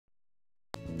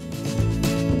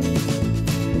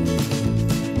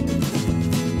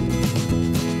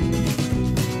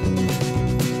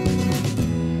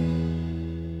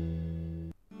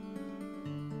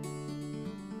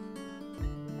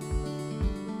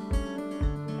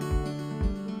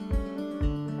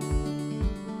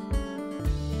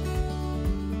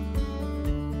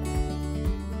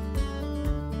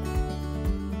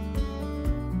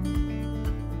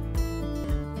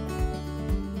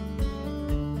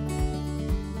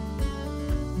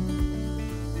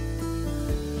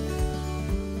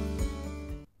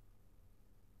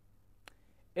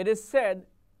it is said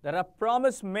that a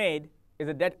promise made is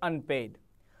a debt unpaid.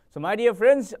 So my dear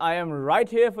friends, I am right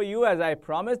here for you as I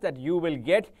promised that you will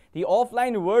get the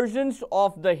offline versions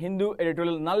of the Hindu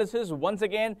Editorial Analysis once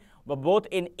again, but both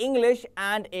in English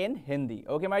and in Hindi.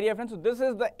 Okay, my dear friends, so this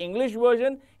is the English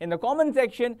version. In the comment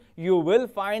section, you will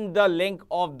find the link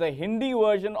of the Hindi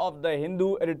version of the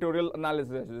Hindu Editorial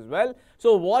Analysis as well.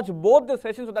 So watch both the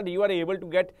sessions so that you are able to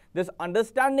get this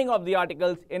understanding of the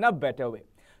articles in a better way.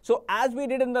 So as we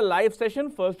did in the live session,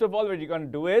 first of all, what you're going to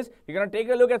do is, you're going to take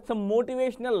a look at some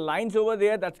motivational lines over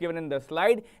there that's given in the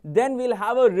slide. Then we'll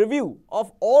have a review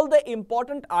of all the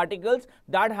important articles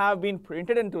that have been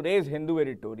printed in today's Hindu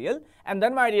editorial. And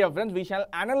then, my dear friends, we shall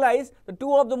analyze the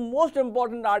two of the most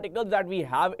important articles that we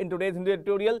have in today's Hindu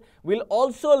editorial. We'll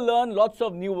also learn lots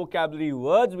of new vocabulary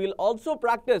words. We'll also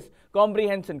practice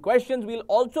comprehension questions. We'll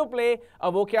also play a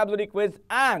vocabulary quiz,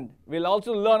 and we'll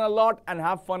also learn a lot and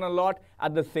have fun a lot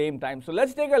at the same time. So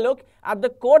let's take a look at the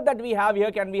code that we have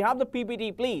here. Can we have the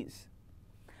PPT, please?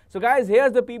 So guys,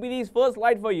 here's the PPT's first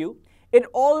slide for you. It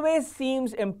always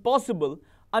seems impossible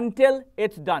until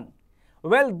it's done.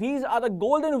 Well, these are the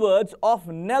golden words of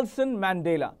Nelson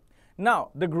Mandela. Now,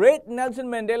 the great Nelson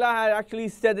Mandela had actually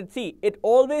said that, see, it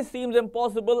always seems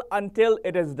impossible until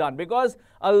it is done. Because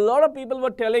a lot of people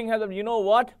were telling her that, you know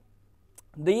what,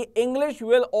 the English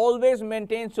will always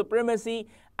maintain supremacy,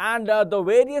 and the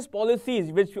various policies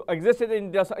which existed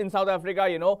in South Africa,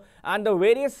 you know, and the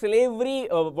various slavery,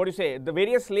 the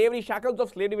various slavery, shackles of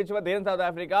slavery which were there in South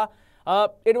Africa,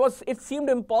 it seemed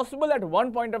impossible at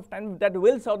one point of time that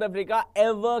will South Africa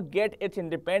ever get its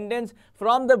independence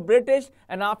from the British,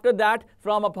 and after that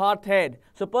from apartheid.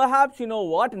 So perhaps, you know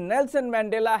what, Nelson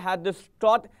Mandela had this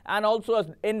thought, and also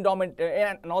an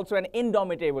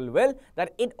indomitable will,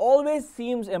 that it always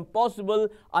seems impossible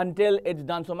until it's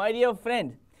done. So my dear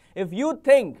friend, if you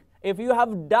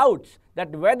have doubts that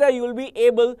whether you will be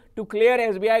able to clear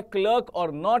SBI Clerk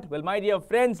or not, well, my dear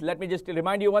friends, let me just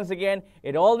remind you once again,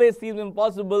 it always seems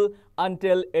impossible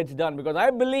until it's done. Because I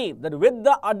believe that with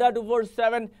the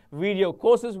Adda247 video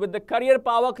courses, with the career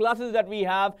power classes that we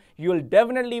have, you will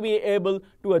definitely be able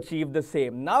to achieve the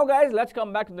same. Now guys, let's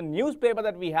come back to the newspaper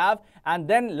that we have, and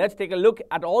then let's take a look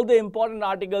at all the important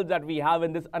articles that we have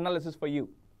in this analysis for you.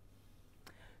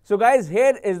 So guys,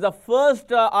 here is the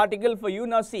first article for you.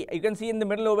 Now see, you can see in the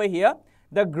middle over here,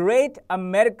 the Great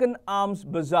American Arms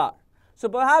Bazaar. So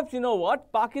perhaps, you know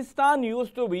what, Pakistan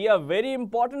used to be a very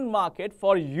important market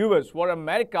for US, for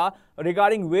America,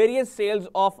 regarding various sales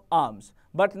of arms.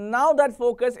 But now that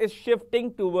focus is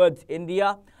shifting towards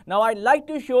India. Now I'd like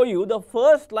to show you the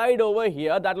first slide over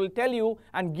here that will tell you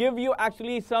and give you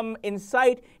actually some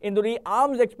insight into the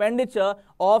arms expenditure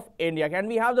of India. Can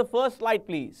we have the first slide,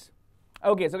 please?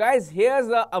 Okay, so guys,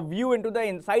 here's a view into the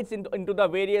insights into the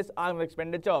various arms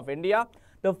expenditure of India.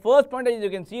 The first point, as you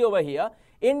can see over here,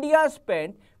 India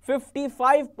spent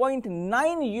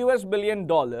 $55.9 billion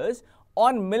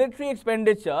on military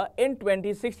expenditure in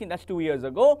 2016. That's 2 years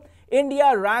ago.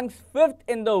 India ranks 5th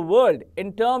in the world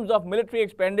in terms of military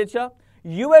expenditure.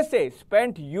 USA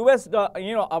spent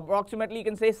approximately, you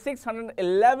can say,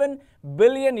 $611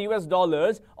 billion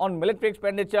on military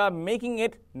expenditure, making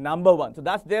it number 1. So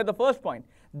that's there, the first point.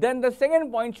 Then the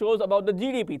second point shows about the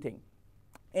GDP thing.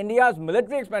 India's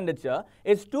military expenditure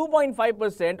is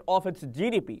 2.5% of its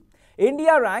GDP.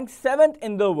 India ranks 7th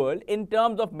in the world in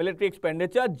terms of military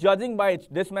expenditure, judging by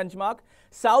this benchmark.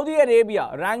 Saudi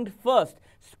Arabia ranked 1st,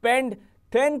 spent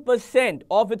 10%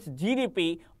 of its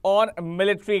GDP on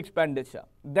military expenditure.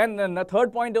 Then the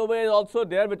third point over here is also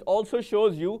there, which also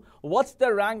shows you what's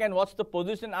the rank and what's the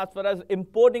position as far as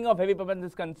importing of heavy weapons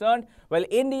is concerned. Well,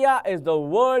 India is the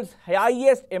world's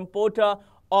highest importer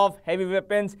of heavy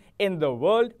weapons in the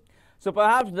world. So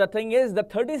perhaps the thing is, the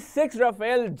 36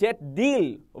 Rafale jet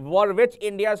deal for which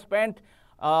India spent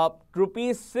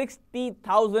rupees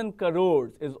 60,000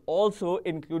 crores is also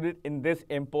included in this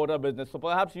importer business. So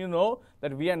perhaps you know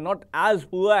that we are not as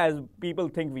poor as people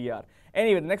think we are.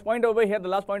 Anyway, the next point over here, the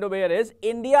last point over here is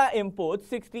India imports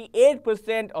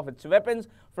 68% of its weapons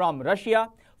from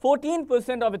Russia,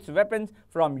 14% of its weapons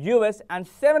from US, and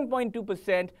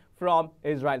 7.2% from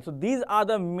Israel. So these are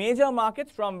the major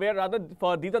markets from where,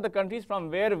 these are the countries from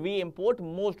where we import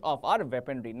most of our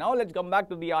weaponry. Now let's come back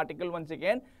to the article once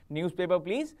again. Newspaper,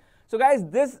 please. So guys,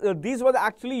 these were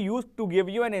actually used to give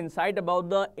you an insight about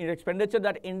the expenditure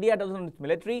that India does on its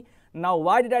military. Now,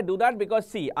 why did I do that? Because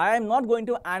see, I am not going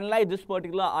to analyze this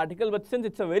particular article, but since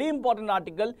it's a very important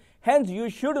article, hence you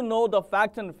should know the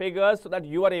facts and figures so that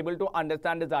you are able to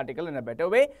understand this article in a better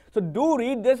way. So do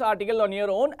read this article on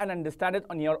your own and understand it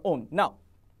on your own. Now,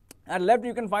 at left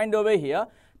you can find over here,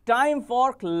 time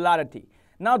for clarity.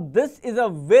 Now, this is a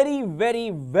very,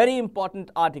 very, very important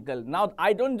article. Now,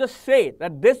 I don't just say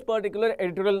that this particular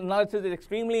editorial analysis is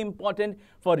extremely important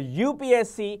for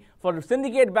UPSC, for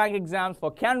syndicate bank exams,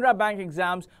 for Canara bank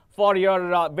exams, for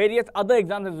your various other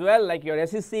exams as well, like your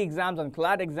SSC exams and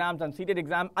CLAT exams and CTET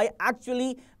exam. I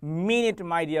actually mean it,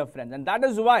 my dear friends, and that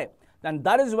is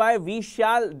why we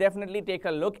shall definitely take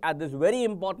a look at this very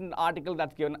important article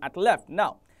that's given at left.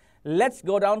 Now, let's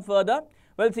go down further.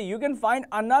 Well, see, you can find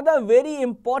another very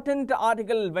important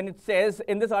article when it says,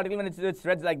 in this article, when it's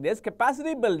read like this: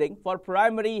 capacity building for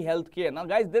primary health care. Now,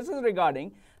 guys, this is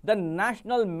regarding the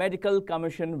National Medical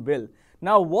Commission Bill.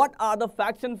 Now, what are the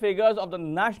facts and figures of the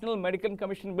National Medical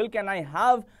Commission Bill? Can I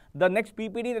have the next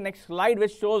PPT, the next slide,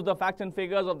 which shows the facts and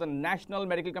figures of the National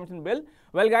Medical Commission Bill?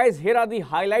 Well, guys, here are the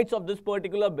highlights of this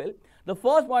particular bill. The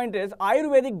first point is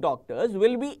Ayurvedic doctors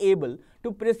will be able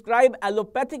to prescribe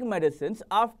allopathic medicines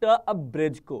after a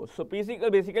bridge course. So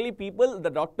basically people,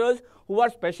 the doctors who are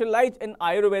specialized in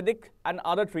Ayurvedic and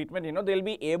other treatment, they'll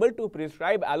be able to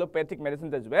prescribe allopathic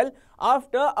medicines as well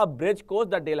after a bridge course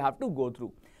that they'll have to go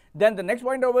through. Then the next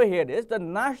point over here is the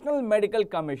National Medical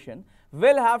Commission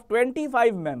will have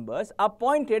 25 members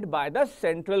appointed by the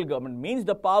central government. Means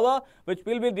the power which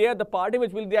will be there, the party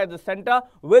which will be at the center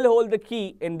will hold the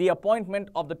key in the appointment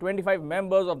of the 25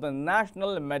 members of the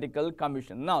National Medical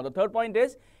Commission. Now, the third point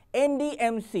is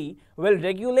NDMC will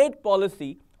regulate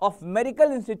policy of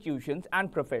medical institutions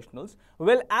and professionals,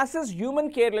 will assess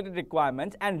human care related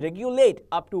requirements and regulate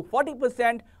up to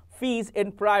 40% fees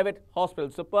in private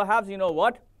hospitals. So perhaps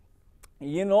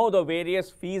the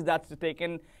various fees that's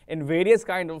taken in various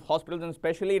kind of hospitals, and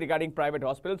especially regarding private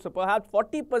hospitals. So perhaps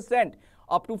 40%,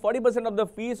 up to 40% of the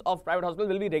fees of private hospitals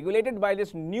will be regulated by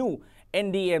this new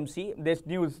NDMC,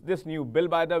 this new bill,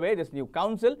 by the way, this new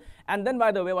council. And then,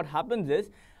 by the way, what happens is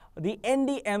the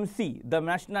NDMC, the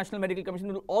National Medical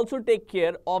Commission, will also take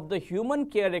care of the human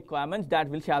care requirements that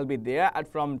shall be there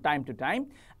from time to time.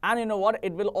 And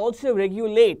it will also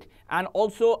regulate and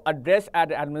also address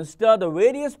and administer the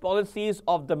various policies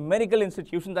of the medical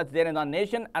institutions that's there in our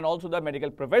nation, and also the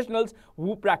medical professionals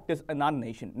who practice in our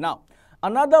nation. Now,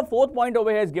 another fourth point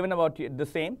over here is given about the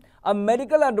same. A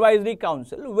medical advisory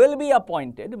council will be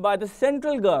appointed by the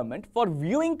central government for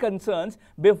viewing concerns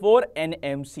before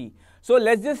NMC. So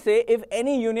let's just say if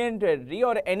any union territory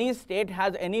or any state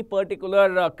has any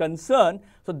particular concern,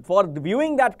 so for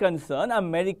viewing that concern, a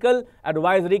medical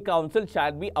advisory council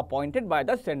shall be appointed by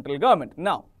the central government.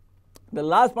 Now, the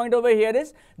last point over here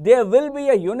is there will be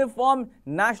a uniform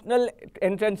national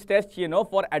entrance test,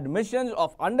 for admissions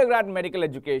of undergrad medical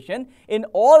education in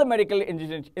all medical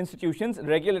institutions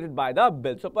regulated by the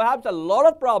bill. So perhaps a lot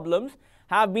of problems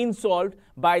have been solved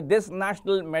by this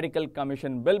National Medical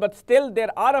Commission Bill, but still there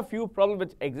are a few problems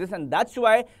which exist, and that's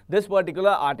why this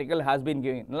particular article has been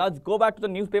given. Now let's go back to the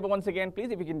newspaper once again,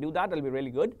 please. If you can do that, that'll be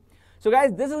really good. So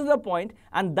guys, this is the point,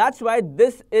 and that's why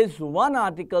this is one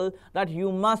article that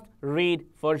you must read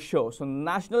for sure. So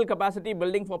National Capacity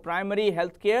Building for Primary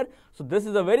Healthcare. So this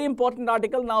is a very important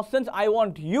article. Now, since I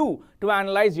want you to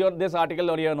analyze this article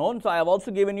on your own, so I have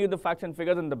also given you the facts and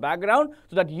figures in the background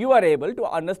so that you are able to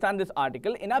understand this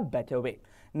article in a better way.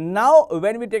 Now,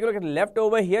 when we take a look at left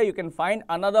over here, you can find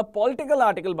another political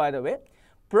article, by the way.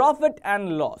 Profit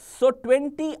and loss. So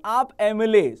 20 AAP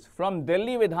MLAs from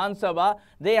Delhi Vidhan Sabha,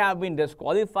 they have been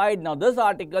disqualified. Now this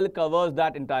article covers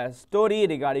that entire story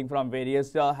regarding from various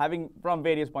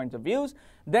points of views.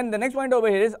 Then the next point over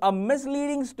here is a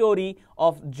misleading story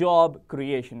of job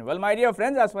creation. Well, my dear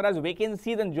friends, as far as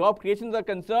vacancies and job creations are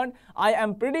concerned, I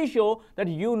am pretty sure that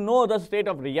you know the state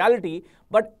of reality.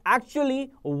 But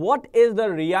actually, what is the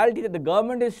reality that the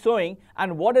government is showing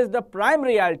and what is the prime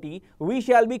reality? We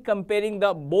shall be comparing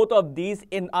both of these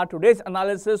in our today's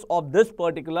analysis of this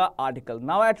particular article.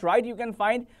 Now at right, you can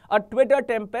find a Twitter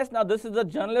tempest. Now this is a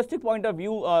journalistic point of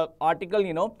view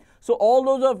article, So all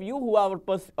those of you who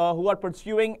are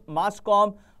pursuing mass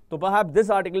comm, so perhaps this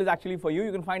article is actually for you.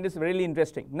 You can find this really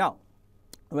interesting. Now,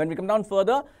 when we come down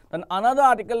further, then another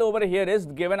article over here is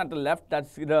given at the left.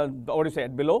 That's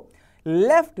below.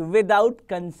 Left without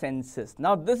consensus.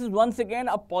 Now, this is once again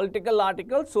a political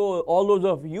article. So, all those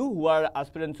of you who are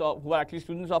who are actually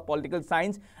students of political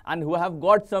science and who have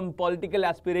got some political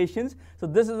aspirations, so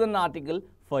this is an article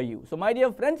for you. So, my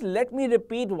dear friends, let me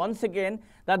repeat once again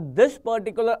that this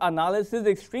particular analysis is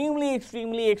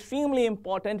extremely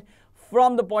important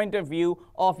from the point of view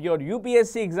of your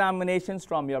UPSC examinations,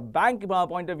 from your bank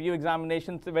point of view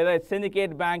examinations, whether it's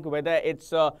syndicate bank, whether it's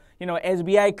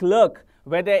SBI Clerk,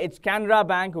 whether it's Canara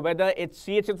Bank, whether it's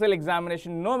CHSL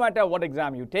examination, no matter what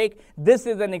exam you take, this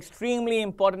is an extremely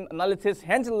important analysis.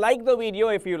 Hence, like the video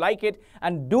if you like it,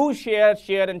 and do share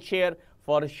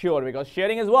for sure, because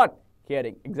sharing is what?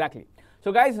 Caring. Exactly.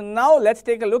 So guys, now let's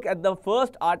take a look at the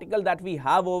first article that we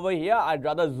have over here. I'd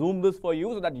rather zoom this for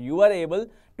you so that you are able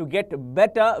to get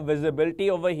better visibility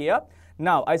over here.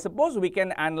 Now, I suppose we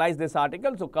can analyze this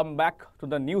article, so come back to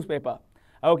the newspaper.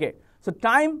 Okay, so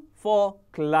time for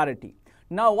clarity.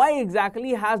 Now, why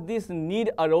exactly has this need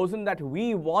arisen that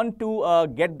we want to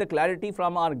get the clarity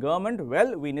from our government?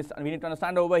 Well, we need to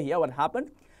understand over here what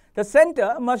happened. The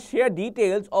center must share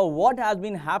details of what has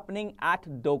been happening at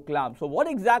Doklam. So, what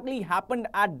exactly happened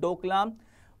at Doklam?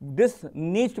 This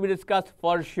needs to be discussed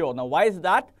for sure. Now, why is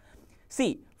that?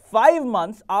 See, 5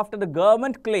 months after the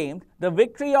government claimed the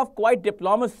victory of quiet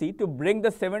diplomacy to bring the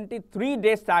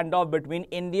 73-day standoff between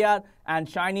India and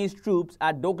Chinese troops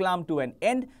at Doklam to an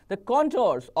end, the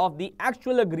contours of the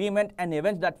actual agreement and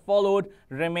events that followed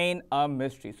remain a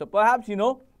mystery. So perhaps,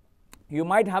 you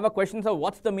might have a question, so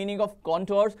what's the meaning of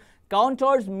contours?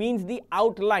 Contours means the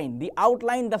outline,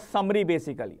 the summary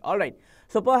basically. All right.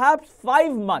 So perhaps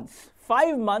 5 months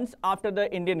after the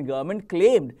Indian government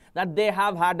claimed that they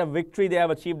have had a victory, they have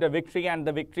achieved a victory, and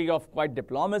the victory of quiet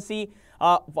diplomacy,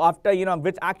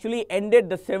 which actually ended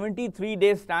the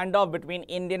 73-day standoff between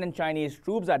Indian and Chinese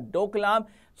troops at Doklam.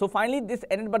 So finally this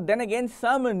ended, but then again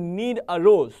some need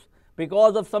arose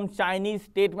because of some Chinese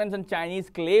statements and Chinese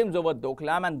claims over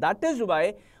Doklam, and that is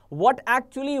why what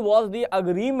actually was the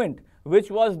agreement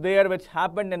which was there, which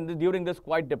happened during this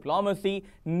quiet diplomacy,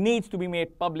 needs to be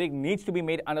made public, needs to be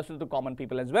made understood to common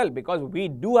people as well, because we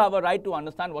do have a right to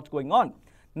understand what's going on.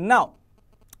 Now,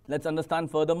 let's understand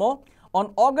furthermore.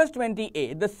 On August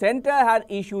 28, the center had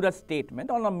issued a statement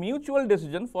on a mutual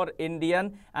decision for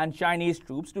Indian and Chinese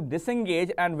troops to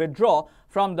disengage and withdraw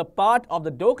from the part of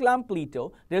the Doklam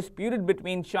Plateau disputed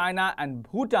between China and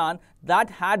Bhutan that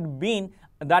had been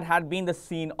the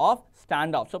scene of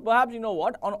standoff. So perhaps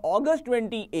on August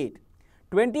 28th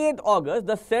August,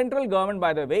 the central government,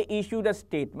 by the way, issued a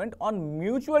statement on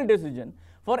mutual decision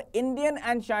for Indian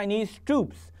and Chinese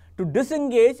troops to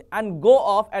disengage and go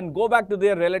off and go back to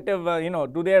their relative,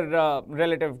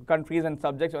 relative countries and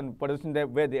subjects and positions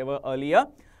where they were earlier.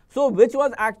 So, which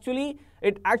was actually,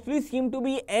 it actually seemed to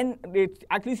be an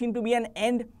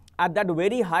end at that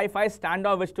very hi-fi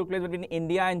standoff which took place between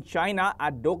India and China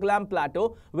at Doklam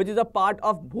Plateau, which is a part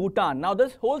of Bhutan. Now,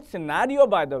 this whole scenario,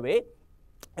 by the way,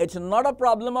 it's not a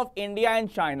problem of India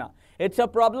and China. It's a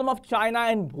problem of China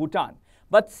and Bhutan.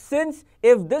 But since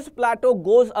if this plateau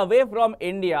goes away from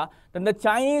India, then the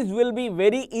Chinese will be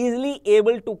very easily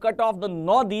able to cut off the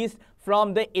northeast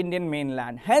from the Indian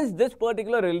mainland. Hence, this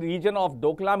particular region of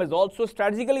Doklam is also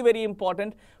strategically very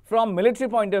important from military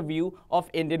point of view of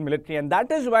Indian military. And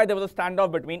that is why there was a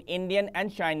standoff between Indian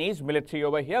and Chinese military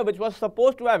over here, which was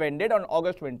supposed to have ended on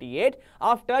August 28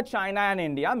 after China and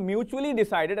India mutually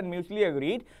decided and mutually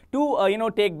agreed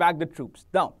to, take back the troops.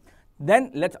 Now,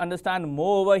 then let's understand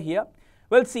more over here.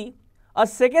 Well, see, a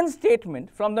second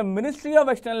statement from the Ministry of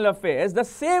External Affairs the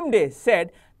same day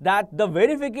said that the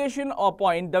verification of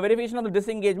the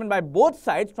disengagement by both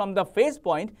sides from the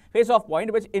face-off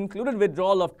point, which included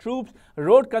withdrawal of troops,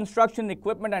 road construction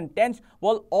equipment and tents,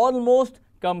 was almost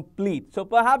complete. So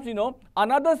perhaps,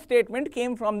 another statement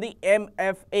came from the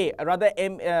MFA,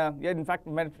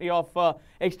 Ministry of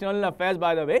External Affairs,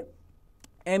 by the way.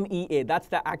 MEA, that's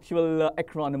the actual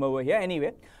acronym over here.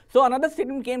 Anyway, so another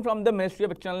statement came from the Ministry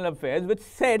of External Affairs, which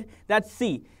said that,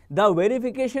 see, the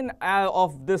verification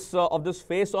of this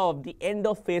face-off, the end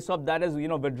of face-off, that is,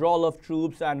 withdrawal of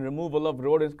troops and removal of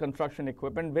road and construction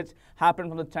equipment, which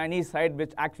happened from the Chinese side,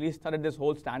 which actually started this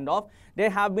whole standoff, they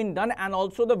have been done, and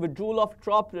also the withdrawal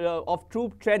of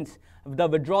troop trends, the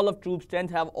withdrawal of troops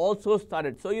trends have also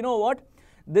started. So you know what?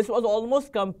 This was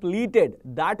almost completed.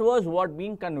 That was what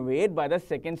being conveyed by the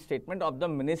second statement of the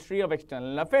Ministry of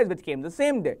External Affairs, which came the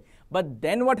same day. But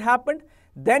then what happened?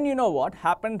 Then what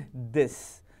happened?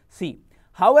 This. See,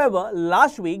 however,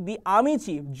 last week the Army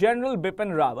Chief General Bipin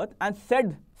Rawat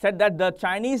said that the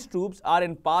Chinese troops are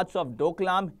in parts of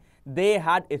Doklam they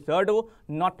had hitherto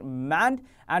not manned,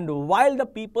 and while the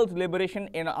People's Liberation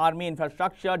in Army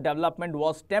infrastructure development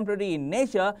was temporary in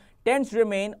nature, tents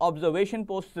remain, observation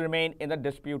posts remain in the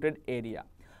disputed area.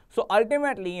 So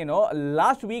ultimately,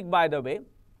 last week, by the way,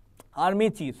 Army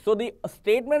Chiefs. So the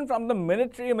statement from the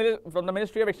Ministry of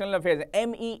External Affairs,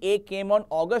 MEA, came on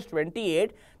August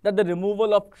 28 that the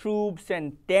removal of troops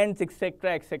and tents,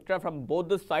 etc., from both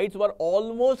the sides were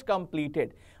almost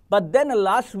completed. But then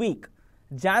last week,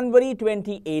 January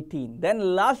 2018,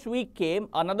 then last week came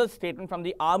another statement from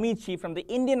the Army Chief, from the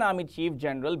Indian Army Chief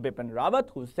General Bipin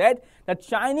Rawat, who said that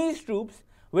Chinese troops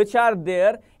which are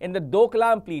there in the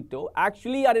Doklam Plateau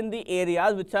actually are in the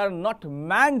areas which are not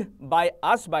manned by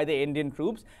us, by the Indian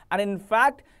troops, and in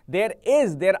fact there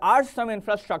are some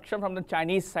infrastructure from the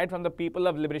Chinese side, from the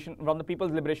People's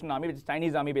Liberation Army, which is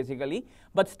Chinese army basically,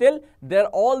 but still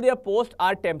all their posts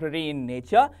are temporary in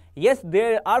nature. Yes,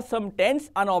 there are some tents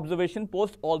and observation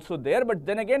posts also there, but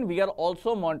then again we are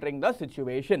also monitoring the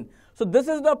situation. So this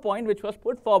is the point which was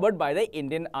put forward by the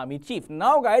Indian Army Chief.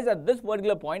 Now guys, at this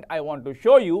particular point I want to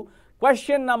show you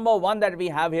question number 1 that we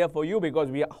have here for you, because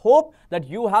we hope that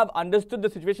you have understood the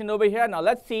situation over here. Now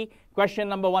let's see question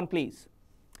number 1, please.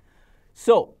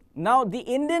 So now the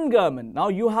Indian government, now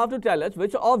you have to tell us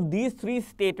which of these 3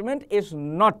 statements is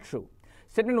not true.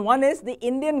 Statement 1 is the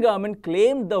Indian government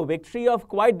claimed the victory of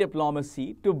quiet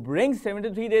diplomacy to bring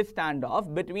 73-day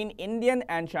standoff between Indian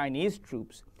and Chinese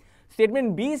troops.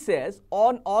 Statement B says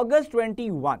on August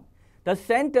 21, the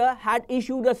center had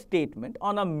issued a statement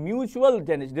on a mutual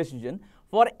decision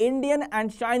for Indian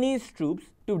and Chinese troops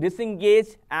to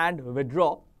disengage and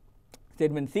withdraw.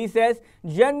 Statement C says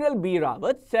General B.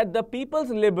 Rawat said the People's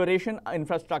Liberation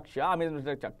infrastructure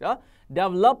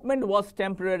development was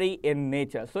temporary in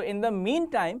nature. So in the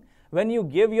meantime, when you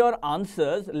give your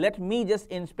answers, let me just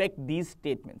inspect these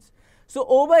statements. So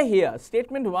over here,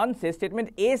 statement 1 says,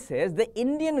 statement A says the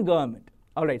Indian government.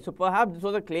 Alright, so perhaps this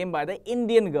was a claim by the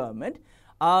Indian government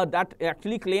that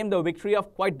actually claimed the victory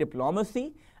of quiet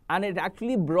diplomacy, and it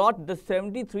actually brought the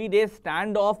 73-day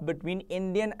standoff between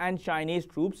Indian and Chinese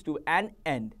troops to an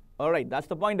end. Alright, that's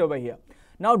the point over here.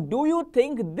 Now, do you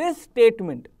think this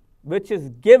statement, which is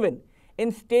given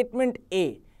in statement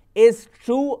A, is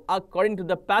true according to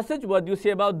the passage? What do you say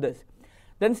about this?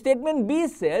 Then statement B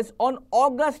says on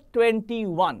August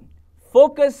 21,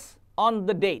 focus on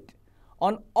the date.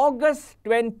 On August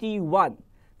 21,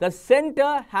 the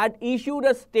center had issued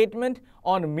a statement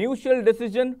on mutual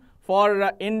decision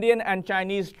for Indian and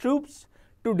Chinese troops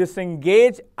to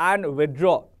disengage and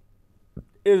withdraw.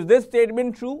 Is this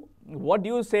statement true? What do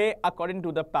you say according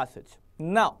to the passage?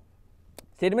 Now,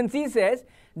 statement C says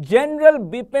General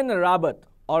Bipin Rawat.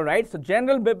 Alright, so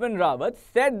General Bipin Rawat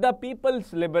said the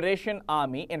People's Liberation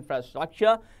Army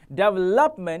infrastructure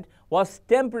development was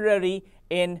temporary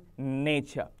in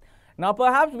nature. Now,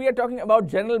 perhaps we are talking about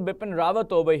General Bipin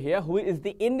Rawat over here, who is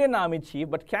the Indian Army Chief,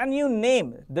 but can you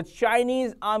name the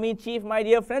Chinese Army Chief, my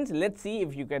dear friends? Let's see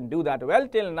if you can do that. Well,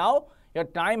 till now, your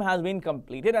time has been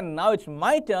completed, and now it's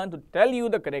my turn to tell you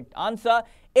the correct answer.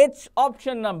 It's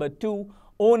option number 2,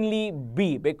 only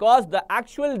B, because the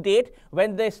actual date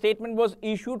when the statement was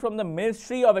issued from the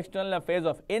Ministry of External Affairs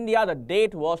of India, the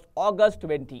date was August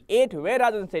 28,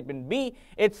 whereas in statement B,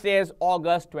 it says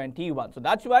August 21. So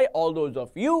that's why all those of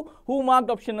you who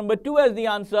marked option number 2 as the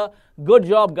answer, good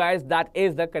job guys, that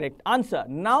is the correct answer.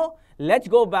 Now, let's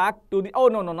go back to the,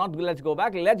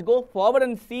 let's go forward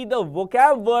and see the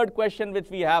vocab word question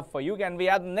which we have for you. Can we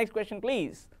have the next question,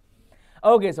 please?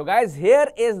 Okay, so guys, here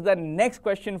is the next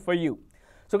question for you.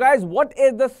 So guys, what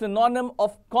is the synonym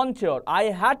of contour? I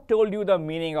had told you the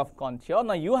meaning of contour.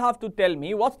 Now you have to tell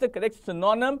me what's the correct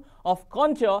synonym of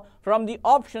contour from the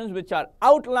options which are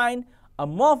outline,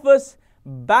 amorphous,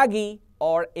 baggy,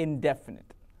 or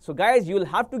indefinite. So guys, you'll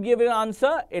have to give an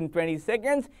answer in 20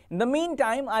 seconds. In the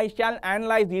meantime, I shall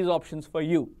analyze these options for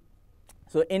you.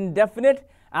 So indefinite,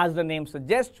 as the name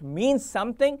suggests, means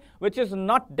something which is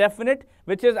not definite,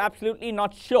 which is absolutely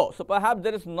not sure. So perhaps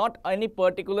there is not any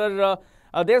particular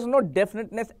there's no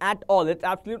definiteness at all. It's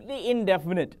absolutely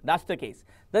indefinite. That's the case.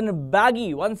 Then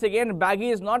baggy. Once again,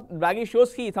 baggy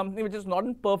shows something which is not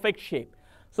in perfect shape.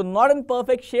 So not in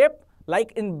perfect shape,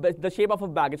 like in the shape of a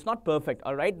bag. It's not perfect,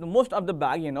 all right? Most of the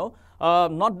bag,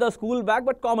 not the school bag,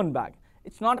 but common bag.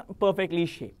 It's not perfectly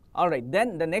shaped. All right,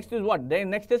 then the next is what? The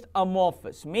next is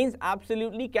amorphous. Means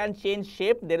absolutely can change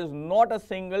shape. There is not a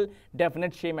single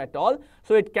definite shape at all.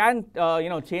 So it can,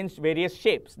 change various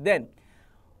shapes. Then,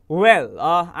 well,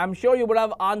 I'm sure you would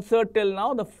have answered till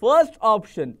now. The first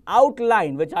option,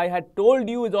 outline, which I had told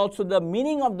you is also the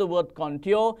meaning of the word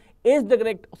contour, is the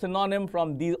correct synonym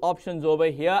from these options over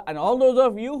here. And all those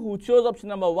of you who chose option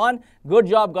number 1, good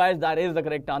job guys, that is the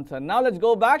correct answer. Now let's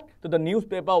go back to the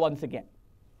newspaper once again.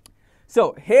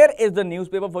 So here is the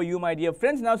newspaper for you, my dear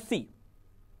friends. Now see,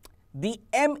 the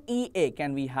MEA,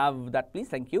 can we have that please?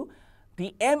 Thank you.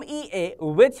 The MEA,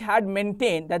 which had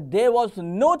maintained that there was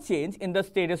no change in the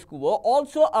status quo,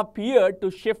 also appeared to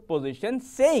shift position,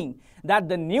 saying that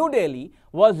the New Delhi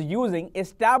was using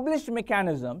established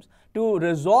mechanisms to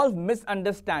resolve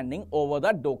misunderstanding over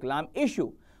the Doklam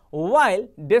issue. While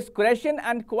discretion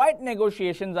and quiet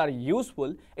negotiations are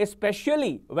useful,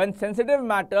 especially when sensitive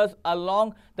matters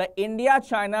along the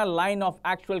India-China line of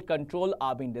actual control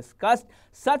are being discussed,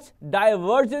 such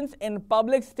divergence in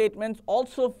public statements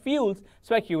also fuels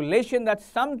speculation that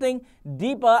something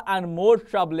deeper and more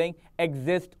troubling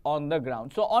exists on the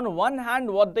ground. So, on one hand,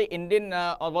 what the Indian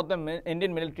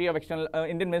Ministry of External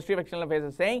Affairs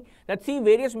is saying, that see,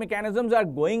 various mechanisms are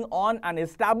going on, and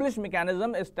established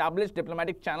mechanism, established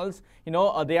diplomatic channels,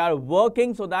 they are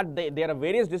working so that there are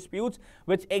various disputes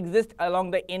which exist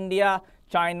along the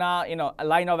India-China,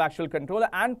 line of actual control,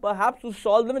 and perhaps to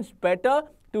solve them, it's better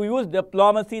to use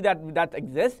diplomacy that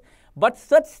exists. But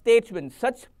such statements,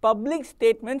 such public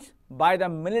statements by the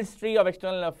Ministry of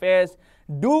External Affairs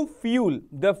do fuel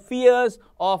the fears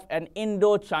of an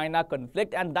Indo-China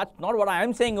conflict, and that's not what I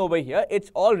am saying over here. It's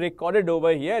all recorded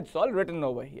over here. It's all written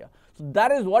over here. So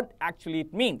that is what actually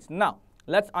it means. Now,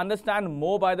 let's understand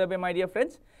more, by the way, my dear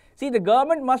friends. See, the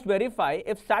government must verify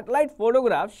if satellite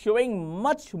photographs showing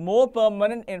much more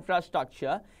permanent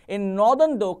infrastructure in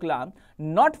northern Doklam,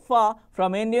 not far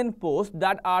from Indian posts,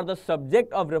 that are the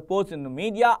subject of reports in the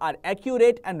media are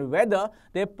accurate, and whether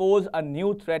they pose a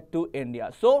new threat to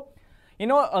India. So,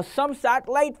 some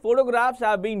satellite photographs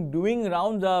have been doing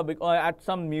rounds at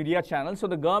some media channels. So,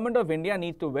 the government of India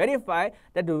needs to verify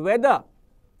that whether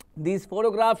these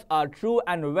photographs are true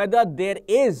and whether there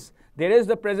is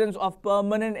the presence of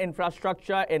permanent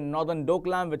infrastructure in northern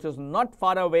Doklam, which is not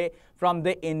far away from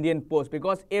the Indian post.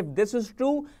 Because if this is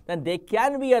true, then there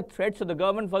can be a threat. So the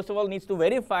government first of all needs to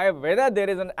verify whether there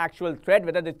is an actual threat,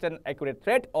 whether it's an accurate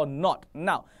threat or not.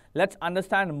 Now, let's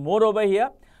understand more over here.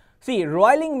 See,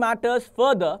 roiling matters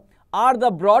further are the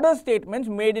broader statements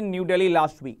made in New Delhi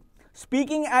last week.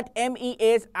 Speaking at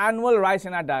MEA's annual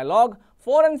Raisina dialogue,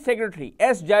 Foreign Secretary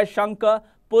S. Jaishankar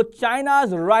put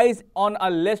China's rise on a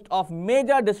list of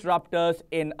major disruptors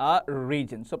in a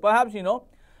region. So perhaps,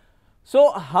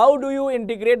 so how do you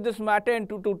integrate this matter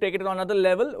into to take it to another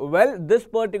level? Well, this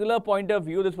particular point of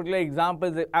view, this particular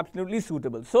example is absolutely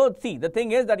suitable. So see, the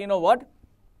thing is that,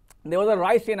 there was a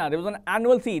Raisina, there was an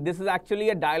annual, this is actually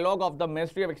a dialogue of the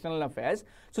Ministry of External Affairs.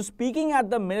 So speaking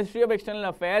at the Ministry of External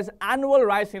Affairs annual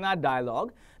Raisina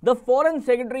dialogue, the Foreign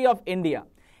Secretary of India,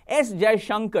 S.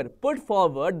 Jaishankar, put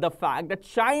forward the fact that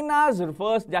China's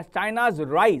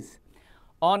rise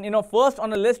on, first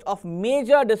on a list of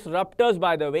major disruptors,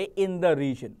 by the way, in the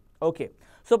region. Okay.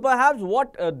 So perhaps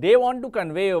what they want to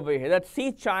convey over here, that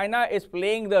see, China is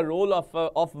playing the role of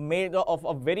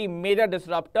a very major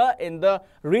disruptor in the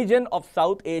region of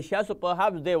South Asia. So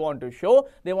perhaps they want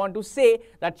to say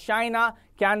that China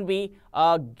can be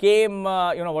a game,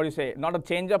 not a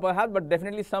changer perhaps, but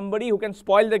definitely somebody who can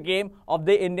spoil the game of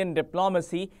the Indian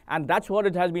diplomacy, and that's what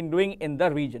it has been doing in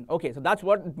the region. Okay, so that's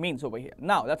what it means over here.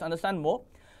 Now, let's understand more.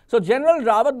 So General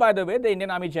Rawat, by the way, the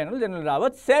Indian Army General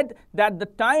Rawat, said that the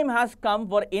time has come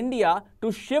for India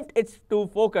to shift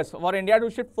focus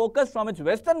from its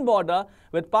western border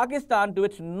with Pakistan to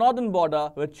its northern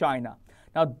border with China.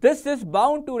 Now, this is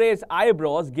bound to raise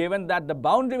eyebrows given that the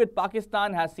boundary with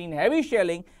Pakistan has seen heavy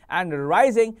shelling and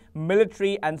rising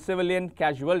military and civilian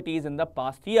casualties in the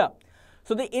past year.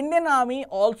 So the Indian Army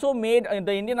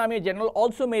General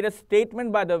also made a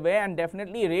statement, by the way, and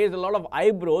definitely raised a lot of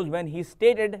eyebrows when he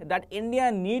stated that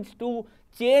India needs to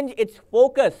change its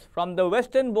focus from the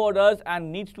western borders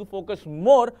and needs to focus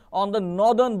more on the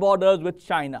northern borders with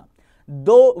China.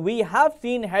 Though we have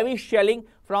seen heavy shelling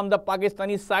from the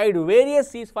Pakistani side,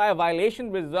 various ceasefire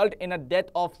violations result in a death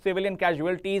of civilian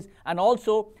casualties and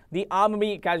also the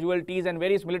army casualties and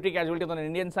various military casualties on the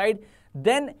Indian side.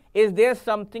 Then is there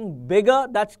something bigger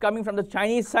that's coming from the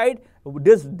Chinese side?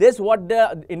 This what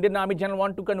the Indian Army General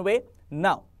want to convey?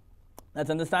 Now, let's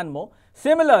understand more.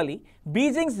 Similarly,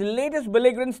 Beijing's latest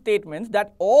belligerent statements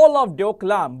that all of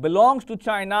Doklam belongs to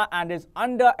China and is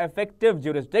under effective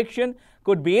jurisdiction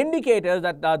could be indicators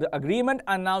that the agreement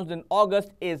announced in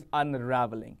August is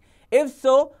unraveling. If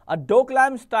so, a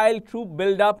Doklam-style troop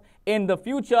build-up in the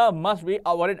future must be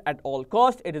avoided at all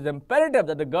costs. It is imperative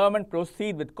that the government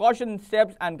proceed with caution in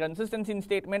steps and consistency in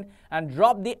statement and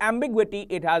drop the ambiguity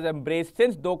it has embraced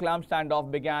since Doklam standoff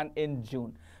began in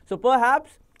June. So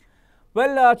perhaps,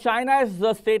 well,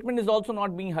 China's statement is also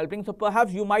not being helping. So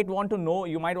perhaps you might want to know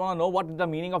what is the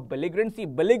meaning of belligerency.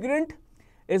 Belligerent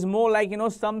is more like,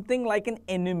 something like an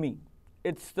enemy.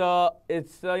 It's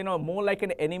more like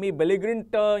an enemy. Belligerent,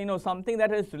 something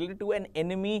that is related to an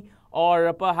enemy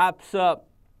or perhaps or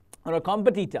a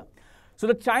competitor. So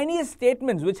the Chinese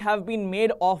statements which have been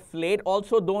made of late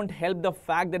also don't help the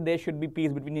fact that there should be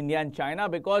peace between India and China,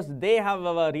 because they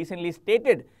have recently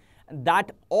stated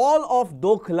that all of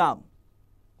Doklam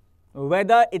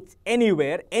whether it's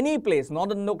anywhere, any place,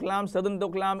 northern Doklam, southern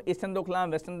Doklam, eastern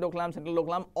Doklam, western Doklam, central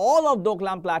Doklam, all of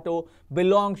Doklam Plateau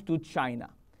belongs to China.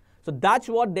 So that's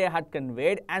what they had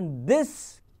conveyed, and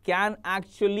this can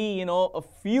actually,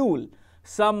 fuel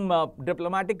some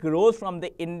diplomatic roles from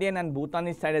the Indian and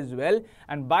Bhutanese side as well.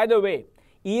 And by the way,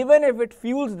 even if it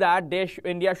fuels that,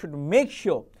 India should make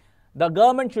sure, the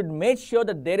government should make sure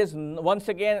that there is, once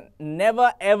again,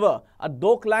 never ever a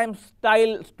Doklam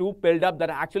style stew build up that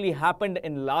actually happened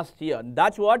in last year.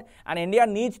 That's what, and India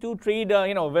needs to treat,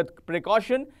 with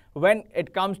precaution when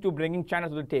it comes to bringing China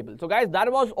to the table. So guys, that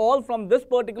was all from this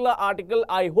particular article.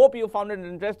 I hope you found it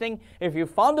interesting. If you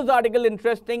found this article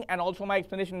interesting and also my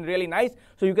explanation really nice,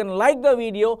 so you can like the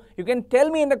video, you can tell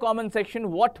me in the comment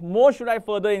section what more should I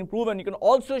further improve, and you can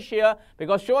also share,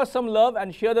 because show us some love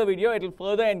and share the video. It will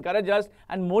further encourage us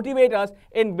and motivate us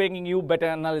in bringing you better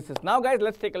analysis. Now guys,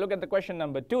 let's take a look at the question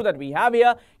number 2 that we have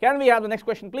here. Can we have the next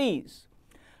question, please?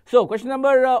 So question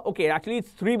number, okay, actually it's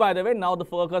 3 by the way, now the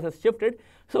focus has shifted.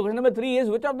 So question number 3 is,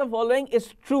 which of the following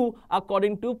is true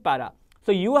according to para?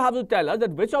 So you have to tell us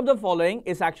that which of the following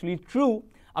is actually true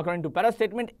according to para.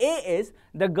 Statement A is,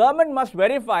 the government must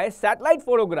verify satellite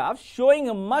photographs showing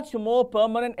a much more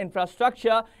permanent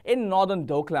infrastructure in northern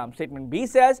Doklam. Statement B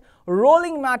says,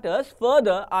 rolling matters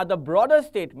further are the broader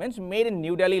statements made in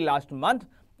New Delhi last month,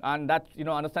 and that,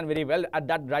 understand very well at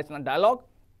that Raisina dialogue.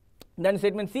 Then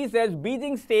statement C says,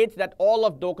 Beijing states that all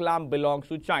of Doklam belongs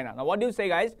to China. Now what do you say,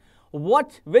 guys?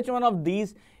 Which one of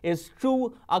these is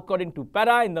true according to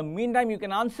para? In the meantime, you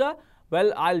can answer.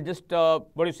 Well, I'll just,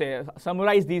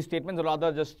 summarize these statements, or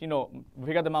rather just,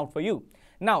 figure them out for you.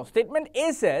 Now, statement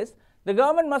A says, the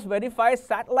government must verify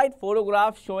satellite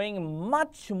photographs showing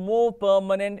much more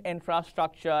permanent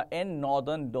infrastructure in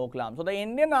northern Doklam. So the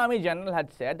Indian Army General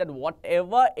had said that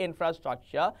whatever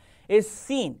infrastructure is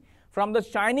seen from the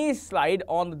Chinese side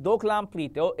on the Doklam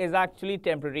Plateau is actually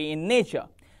temporary in nature.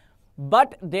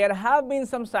 But there have been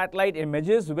some satellite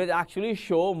images which actually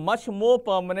show much more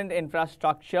permanent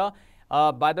infrastructure,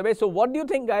 by the way. So what do you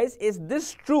think, guys? Is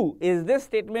this true? Is this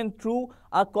statement true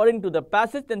according to the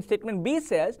passage? Then statement B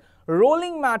says,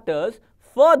 rolling matters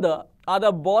further are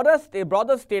the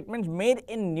broader statements made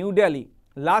in New Delhi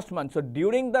last month. So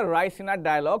during the Raisina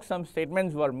dialogue, some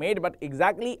statements were made, but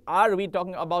exactly are we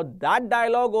talking about that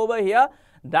dialogue over here?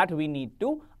 That we need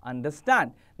to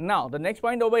understand. Now, the next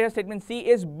point over here, statement C,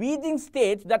 is Beijing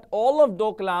states that all of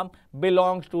Doklam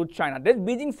belongs to China. Does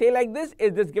Beijing say like this?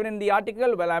 Is this given in the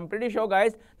article? Well, I'm pretty sure,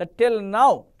 guys, that till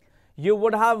now you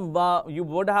would have,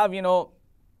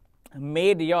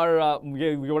 made your,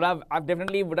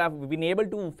 definitely would have been able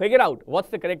to figure out what's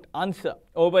the correct answer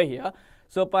over here.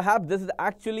 So perhaps this is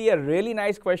actually a really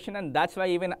nice question, and that's why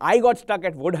even I got stuck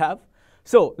at would have.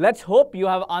 So let's hope you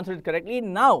have answered it correctly.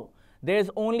 Now, there's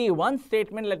only one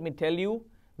statement, let me tell you,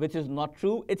 which is not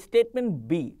true. It's statement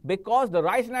B. Because the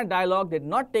Raisina dialogue did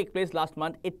not take place last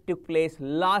month, it took place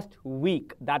last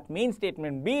week. That means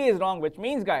statement B is wrong, which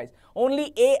means, guys,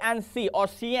 only A and C, or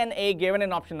C and A given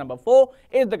in option number 4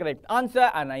 is the correct answer,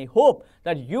 and I hope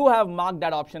that you have marked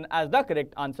that option as the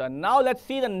correct answer. Now let's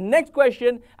see the next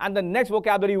question and the next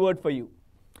vocabulary word for you.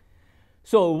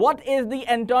 So what is the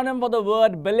antonym for the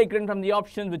word belligerent from the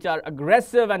options, which are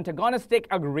aggressive, antagonistic,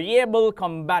 agreeable,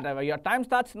 combative? Your time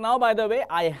starts now, by the way.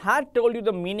 I had told you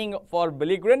the meaning for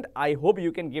belligerent. I hope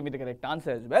you can give me the correct answer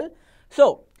as well.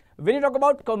 So when you talk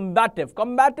about combative,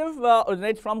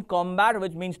 originates from combat,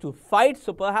 which means to fight.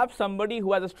 So perhaps somebody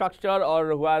who has a structure or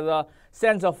who has a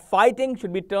sense of fighting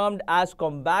should be termed as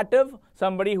combative.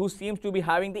 Somebody who seems to be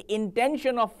having the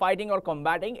intention of fighting or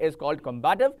combating is called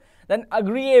combative. Then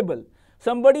agreeable.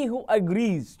 Somebody who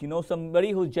agrees, somebody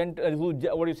who's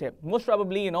most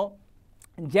probably,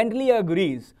 gently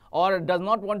agrees or does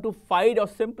not want to fight, or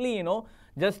simply,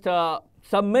 just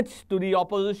submits to the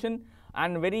opposition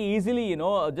and very easily,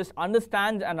 just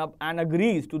understands and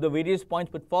agrees to the various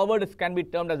points put forward. It can be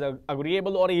termed as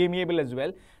agreeable or amiable as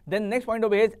well. Then next point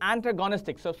over here is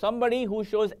antagonistic. So somebody who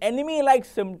shows enemy-like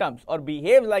symptoms or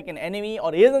behaves like an enemy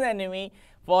or is an enemy,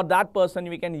 for that person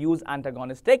we can use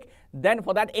antagonistic. Then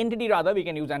for that entity rather we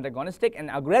can use antagonistic. And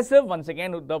aggressive, once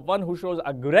again, the one who shows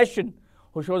aggression.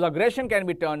 Can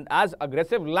be termed as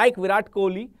aggressive, like Virat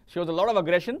Kohli shows a lot of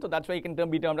aggression, so that's why he can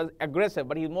be termed as aggressive,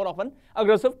 but he's more of an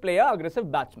aggressive player,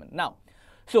 aggressive batsman. Now,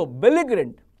 so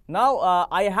belligerent. Now,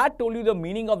 I had told you the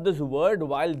meaning of this word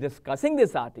while discussing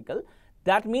this article.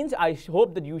 That means I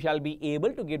hope that you shall be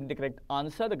able to give the correct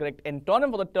answer, the correct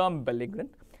antonym for the term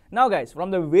belligerent. Now guys,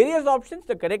 from the various options,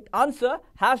 the correct answer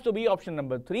has to be option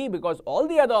number 3, because all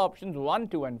the other options 1,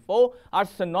 2 and 4 are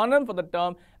synonym for the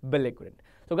term belligerent.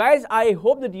 So guys, I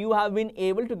hope that you have been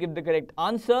able to give the correct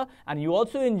answer and you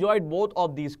also enjoyed both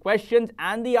of these questions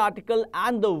and the article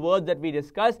and the words that we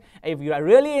discussed. If you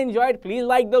really enjoyed, please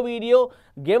like the video,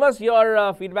 give us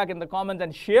your feedback in the comments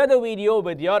and share the video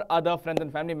with your other friends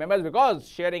and family members, because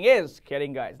sharing is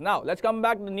caring, guys. Now, let's come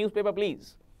back to the newspaper,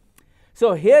 please.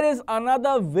 So here is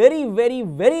another very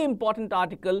important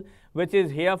article which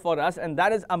is here for us, and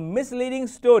that is a misleading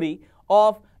story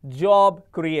of job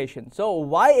creation. So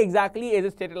why exactly is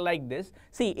it stated like this?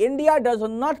 See, India does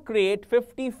not create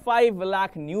 55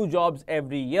 lakh new jobs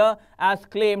every year as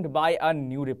claimed by a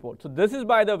new report. So this is,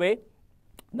 by the way,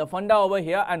 the funda over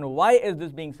here. And why is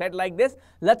this being said like this?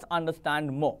 Let's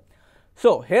understand more.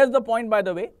 So here's the point, by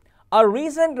the way. A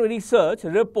recent research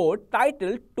report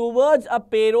titled Towards a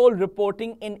Payroll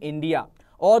Reporting in India,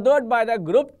 authored by the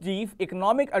Group Chief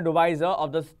Economic Advisor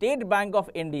of the State Bank of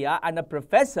India and a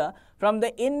professor from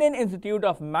the Indian Institute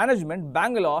of Management,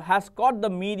 Bangalore, has caught the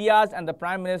media's and the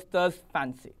Prime Minister's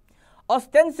fancy.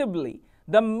 Ostensibly,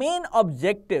 the main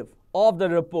objective of the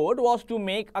report was to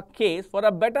make a case for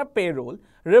a better payroll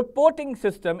reporting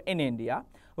system in India,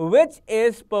 which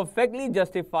is perfectly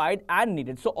justified and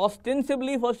needed. So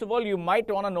ostensibly, first of all, you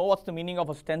might want to know what's the meaning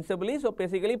of ostensibly. So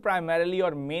basically, primarily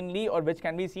or mainly, or which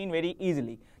can be seen very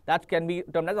easily. That can be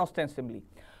termed as ostensibly.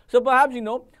 So perhaps, you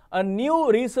know, a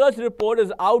new research report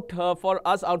is out for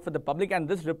the public, and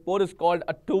this report is called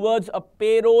Towards a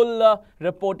Payroll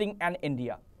Reporting in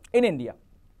India.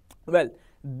 Well,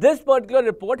 this particular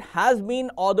report has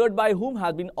been authored by whom?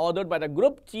 Has been authored by the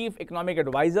Group Chief Economic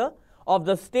Advisor of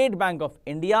the State Bank of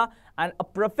India and a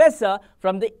professor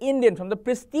from the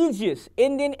prestigious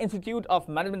Indian Institute of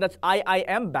Management, that's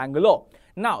IIM, Bangalore.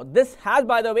 Now, this has,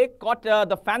 by the way, caught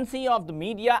the fancy of the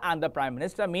media and the Prime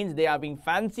Minister. Means they are being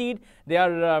fancied. They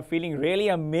are feeling really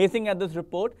amazing at this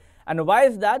report. And why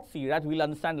is that? See, that we'll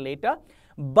understand later.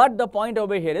 But the point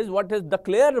over here is, what is the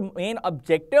clear main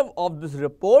objective of this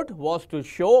report was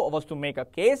to make a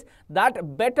case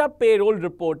that better payroll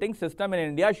reporting system in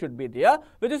India should be there,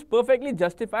 which is perfectly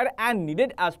justified and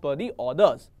needed as per the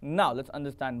authors. Now, let's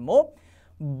understand more.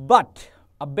 But,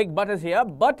 a big but is here,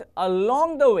 but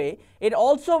along the way, it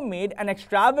also made an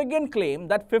extravagant claim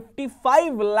that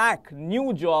 55 lakh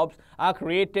new jobs are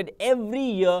created every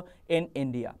year in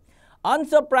India.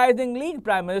 Unsurprisingly,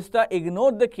 Prime Minister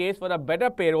ignored the case for a better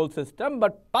payroll system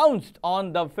but pounced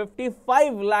on the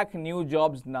 55 lakh new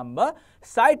jobs number,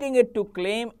 citing it to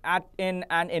claim in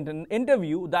an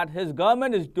interview that his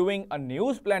government is doing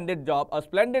a splendid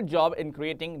job in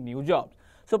creating new jobs.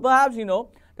 So perhaps, you know,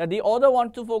 that the author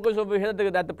wants to focus over here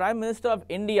that the Prime Minister of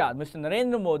India, Mr.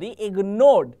 Narendra Modi,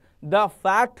 ignored the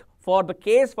fact for the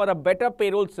case for a better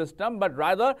payroll system, but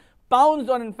rather pounced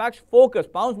on, in fact, focus.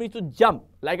 Pounce means to jump,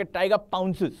 like a tiger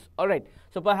pounces. All right.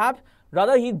 So perhaps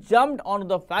rather he jumped on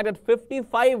the fact that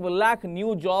 55 lakh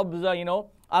new jobs,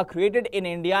 are created in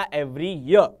India every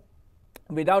year,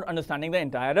 without understanding the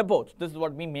entire report. This is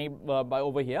what we made by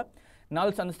over here. Now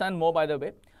let's understand more, by the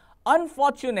way.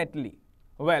 Unfortunately,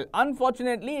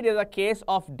 it is a case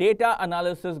of data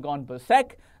analysis gone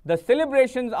berserk. The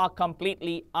celebrations are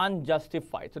completely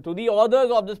unjustified. So to the authors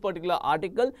of this particular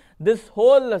article, this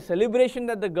whole celebration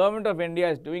that the government of India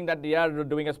is doing, that they are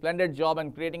doing a splendid job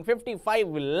and creating 55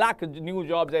 lakh new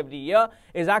jobs every year,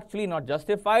 is actually not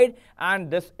justified.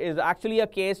 And this is actually a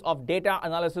case of data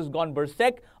analysis gone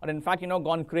berserk, or in fact,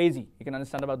 gone crazy. You can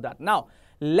understand about that. Now,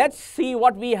 let's see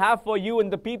what we have for you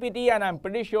in the PPT, and I'm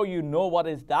pretty sure you know what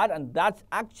is that, and that's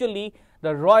actually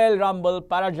the Royal Rumble,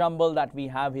 Parajumble that we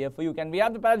have here for you. Can we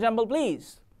have the Parajumble,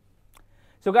 please?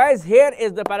 So guys, here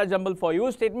is the Parajumble for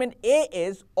you. Statement A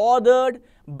is authored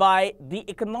by the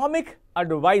Economic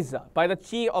Advisor, by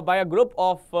a group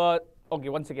of,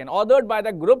 authored by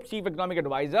the Group Chief Economic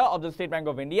Advisor of the State Bank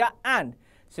of India. And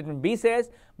statement B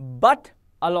says, but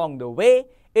along the way,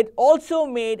 it also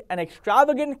made an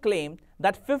extravagant claim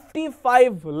that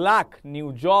 55 lakh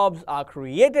new jobs are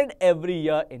created every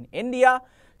year in India.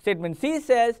 Statement C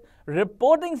says,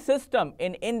 reporting system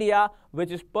in India which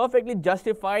is perfectly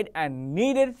justified and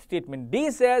needed. Statement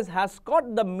D says, has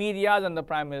caught the media's and the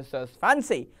Prime Minister's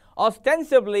fancy.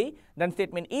 Ostensibly, then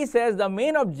statement E says, the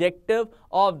main objective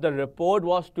of the report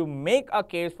was to make a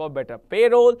case for better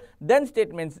payroll. Then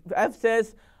statement F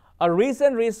says, a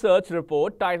recent research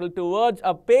report titled Towards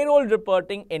a Payroll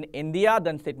Reporting in India.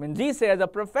 Then statement G says, a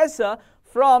professor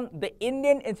from the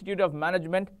Indian Institute of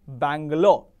Management,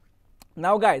 Bangalore.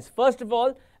 Now guys, first of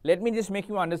all, let me just make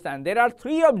you understand. There are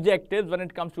three objectives when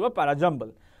it comes to a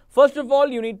Parajumble. First of all,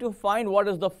 you need to find what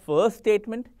is the first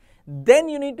statement. Then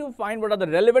you need to find what are the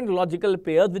relevant logical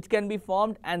pairs which can be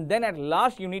formed, and then at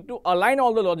last you need to align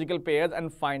all the logical pairs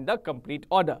and find the complete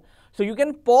order. So you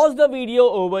can pause the video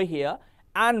over here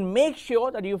and make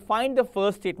sure that you find the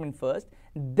first statement first,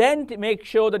 then make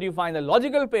sure that you find the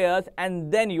logical pairs,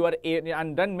 and then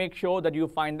make sure that you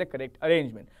find the correct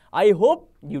arrangement. I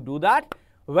hope you do that.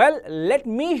 Well, let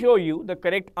me show you the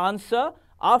correct answer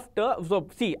after. So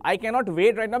see, I cannot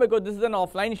wait right now because this is an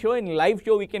offline show. In live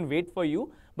show we can wait for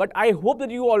you, but I hope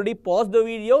that you already paused the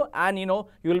video and you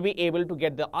will be able to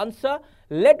get the answer.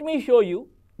 Let me show you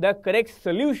the correct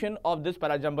solution of this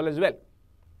parajumble as well.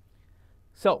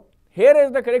 So here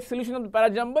is the correct solution of the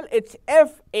parajumble. It's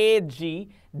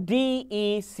FAGDECB.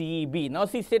 Now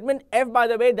see, statement F, by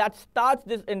the way, that starts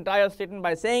this entire statement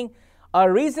by saying a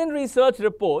recent research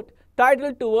report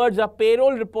titled Towards a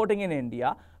Payroll Reporting in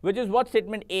India, which is what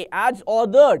statement A adds,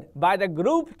 authored by the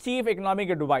Group Chief Economic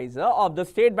Advisor of the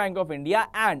State Bank of India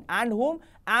and whom?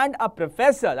 And a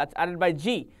professor, that's added by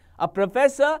G. A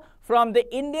professor from the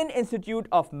Indian Institute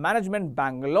of Management,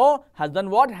 Bangalore, has done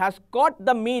what? Has caught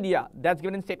the media. That's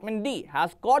given in statement D.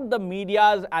 Has caught the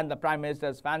media's and the Prime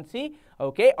Minister's fancy.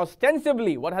 Okay,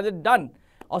 ostensibly, what has it done?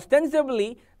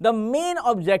 Ostensibly, the main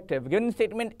objective, given in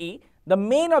statement E, the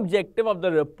main objective of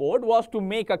the report was to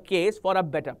make a case for a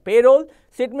better payroll.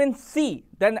 Statement C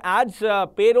then adds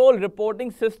payroll reporting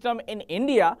system in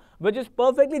India, which is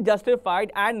perfectly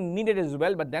justified and needed as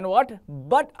well. But then what?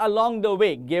 But along the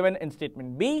way, given in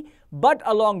statement B, but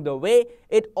along the way,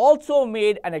 it also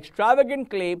made an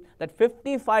extravagant claim that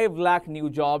 55 lakh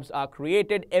new jobs are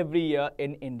created every year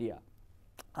in India.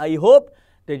 I hope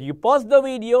that you paused the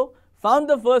video, found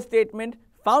the first statement,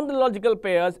 found the logical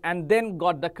pairs, and then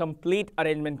got the complete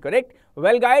arrangement correct.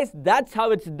 Well guys, that's how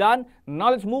it's done.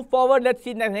 Now let's move forward. Let's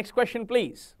see the next question,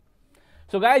 please.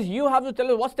 So guys, you have to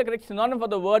tell us what's the correct synonym for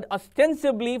the word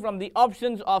ostensibly from the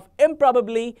options of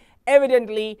improbably,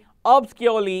 evidently,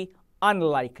 obscurely,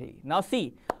 unlikely. Now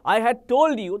see, I had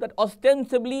told you that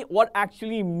ostensibly what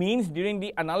actually means during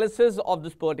the analysis of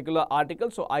this particular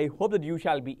article. So I hope that you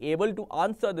shall be able to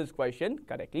answer this question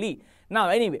correctly. Now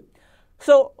anyway,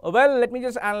 so, well, let me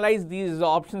just analyze these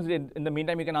options. In the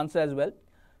meantime, you can answer as well.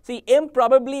 See,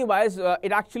 improbably wise,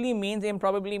 it actually means,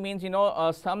 improbably means,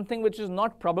 something which is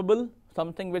not probable,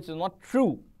 something which is not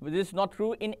true, which is not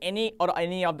true in any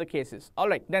of the cases. All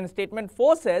right, then statement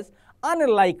 4 says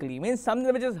unlikely, means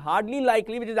something which is hardly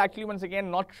likely, which is actually once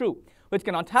again not true, which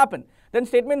cannot happen. Then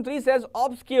statement 3 says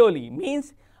obscurely,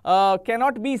 means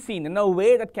cannot be seen, in a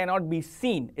way that cannot be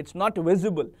seen, it's not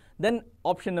visible. Then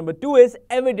option number 2 is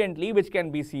evidently, which can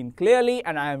be seen clearly,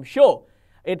 and I am sure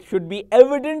it should be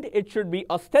evident, it should be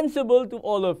ostensible to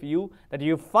all of you that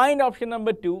you find option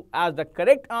number 2 as the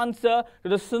correct answer to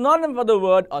the synonym for the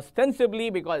word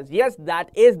ostensibly, because yes, that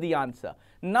is the answer.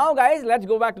 Now guys, let's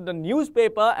go back to the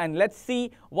newspaper and let's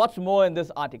see what's more in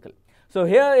this article. So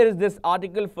here is this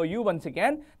article for you once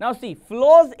again. Now see,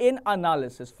 flaws in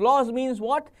analysis. Flaws means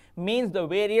what? Means the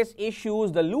various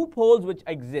issues, the loopholes which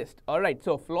exist. Alright,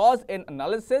 so flaws in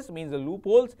analysis means the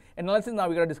loopholes. Analysis, now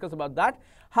we're going to discuss about that.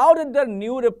 How did the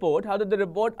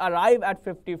report arrive at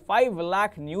 55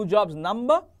 lakh new jobs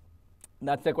number?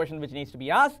 That's the question which needs to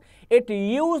be asked. It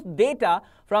used data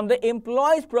from the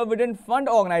Employees Provident Fund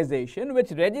organization, which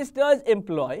registers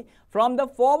employee from the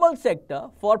formal sector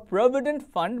for Provident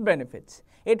Fund benefits.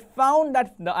 It found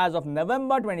that as of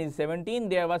November 2017,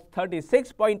 there was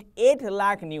 36.8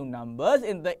 lakh new numbers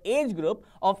in the age group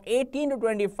of 18 to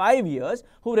 25 years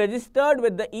who registered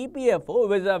with the EPFO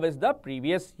vis-a-vis the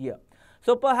previous year.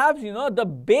 So perhaps, the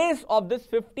base of this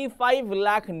 55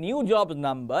 lakh new jobs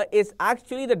number is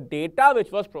actually the data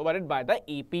which was provided by the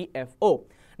EPFO.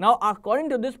 Now,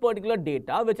 according to this particular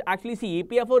data, which actually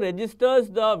EPFO registers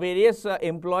the various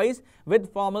employees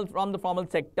with from the formal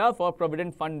sector for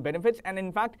Provident Fund benefits. And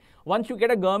in fact, once you get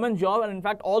a government job, and in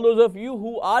fact, all those of you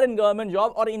who are in government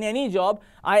job or in any job,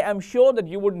 I am sure that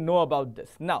you would know about this.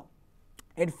 Now,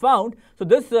 it found, so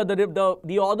this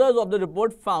the authors of the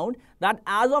report found that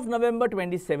as of November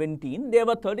 2017, there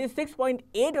were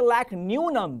 36.8 lakh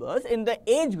new numbers in the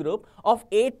age group of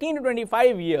 18 to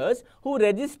 25 years who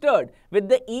registered with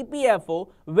the EPFO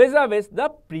vis-a-vis the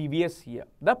previous year,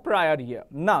 the prior year.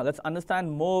 Now, let's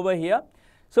understand more over here.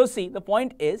 So, see, the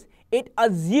point is, it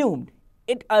assumed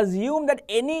that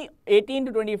any 18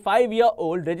 to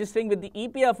 25-year-old registering with the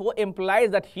EPFO implies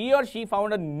that he or she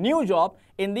found a new job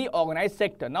in the organized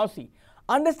sector. Now see,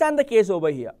 understand the case over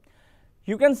here.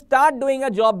 You can start doing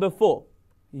a job before,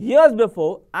 years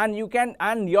before, and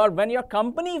when your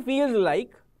company feels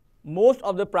like, most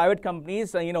of the private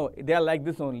companies, they are like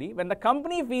this only. When the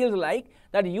company feels like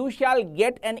that you shall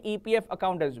get an EPF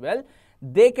account as well,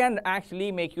 they can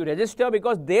actually make you register,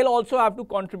 because they'll also have to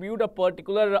contribute a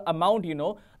particular amount,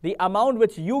 the amount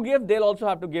which you give, they'll also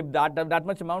have to give that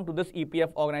much amount to this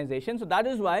EPF organization. So that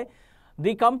is why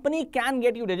the company can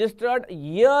get you registered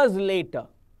years later.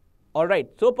 All right,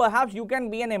 so perhaps you can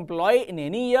be an employee in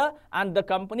any year and the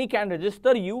company can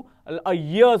register you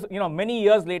many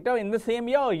years later in the same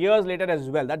year or years later as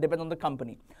well. That depends on the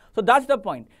company. So that's the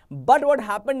point. But what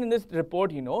happened in this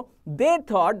report, they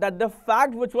thought that the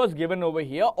fact which was given over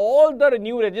here, all the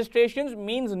new registrations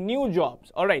means new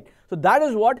jobs. All right, so that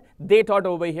is what they thought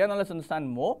over here. Now let's understand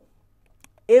more.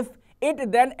 If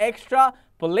it then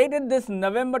extrapolated this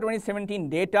November 2017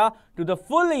 data to the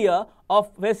full year of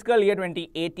fiscal year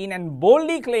 2018 and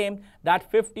boldly claimed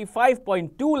that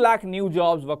 55.2 lakh new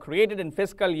jobs were created in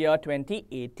fiscal year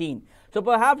 2018. So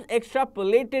perhaps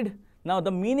extrapolated, now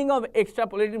the meaning of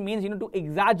extrapolated means to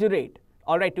exaggerate.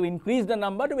 All right, to increase the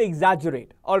number, to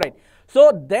exaggerate. All right,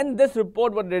 so then this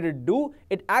report, what did it do?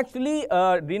 It actually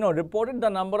reported the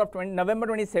number of November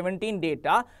 2017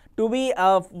 data to be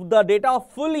the data of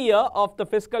full year of the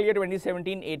fiscal year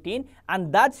 2017-18,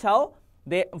 and that's how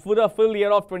they, for the full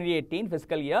year of 2018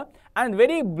 fiscal year, and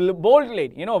very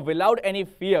boldly, without any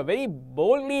fear, very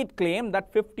boldly it claimed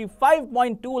that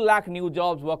 55.2 lakh new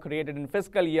jobs were created in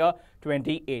fiscal year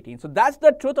 2018. So that's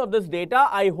the truth of this data.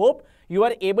 I hope you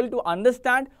are able to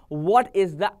understand what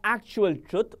is the actual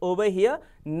truth over here.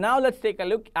 Now let's take a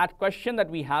look at question that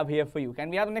we have here for you.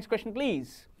 Can we have the next question,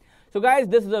 please? So guys,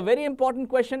 this is a very important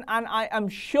question, and I am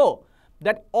sure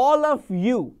that all of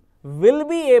you will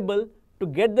be able to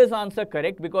get this answer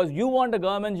correct, because you want a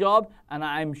government job, and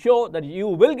I am sure that you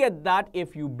will get that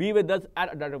if you be with us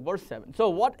at Adda247. So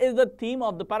what is the theme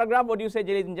of the paragraph? What do you say,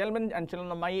 ladies and gentlemen and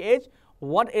children of my age?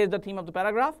 What is the theme of the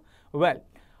paragraph? Well,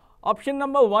 option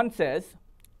number 1 says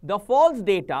the false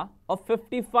data of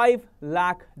 55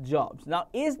 lakh jobs. Now,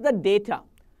 is the data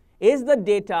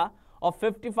of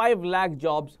 55 lakh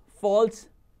jobs false?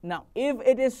 Now, if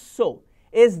it is so,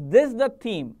 is this the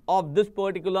theme of this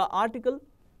particular article?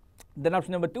 Then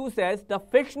option number 2 says the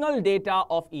fictional data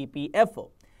of EPFO.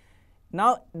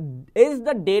 Now, is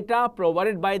the data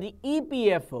provided by the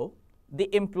EPFO,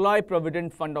 the Employee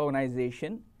Provident Fund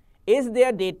Organization, is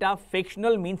their data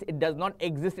fictional, means it does not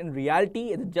exist in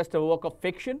reality, it is just a work of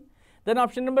fiction? Then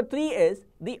option number 3 is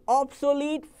the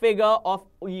obsolete figure of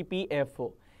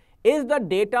EPFO. Is the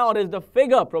data or is the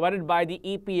figure provided by the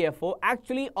EPFO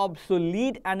actually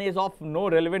obsolete and is of no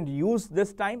relevant use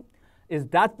this time? Is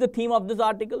that the theme of this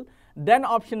article? Then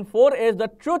option 4 is the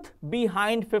truth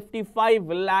behind 55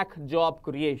 lakh job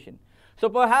creation. So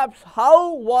perhaps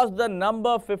how was the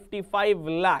number 55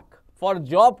 lakh for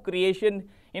job creation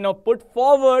put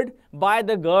forward by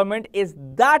the government? Is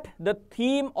that the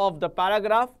theme of the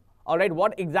paragraph? All right,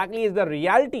 what exactly is the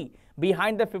reality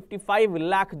behind the 55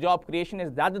 lakh job creation?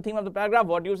 Is that the theme of the paragraph?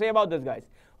 What do you say about this, guys?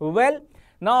 Well,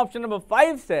 now option number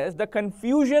 5 says the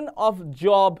confusion of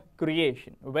job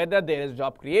creation. Whether there is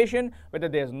job creation, whether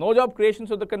there is no job creation.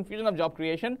 So the confusion of job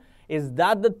creation, is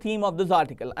that the theme of this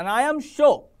article? And I am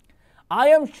sure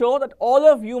that all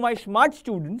of you, my smart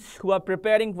students who are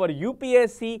preparing for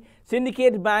UPSC,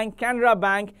 Syndicate Bank, Canara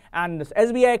Bank, and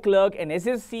SBI Clerk and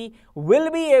SSC will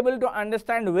be able to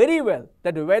understand very well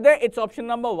that whether it's option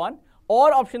number 1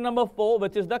 or option number 4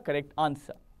 which is the correct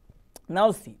answer.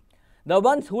 Now see, the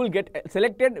ones who will get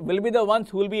selected will be the ones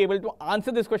who will be able to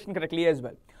answer this question correctly as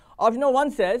well. Option number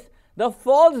 1 says the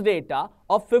false data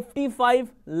of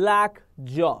 55 lakh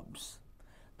jobs.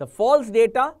 The false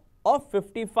data of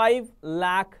 55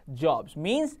 lakh jobs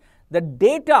means the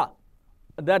data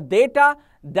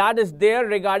that is there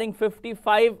regarding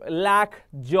 55 lakh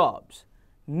jobs,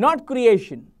 not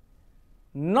creation,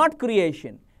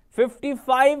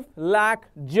 55 lakh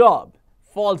job,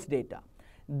 false data.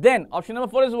 Then option number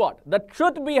 4 is what? The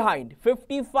truth behind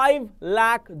 55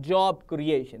 lakh job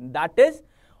creation. That is,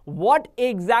 what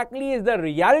exactly is the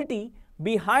reality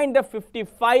behind the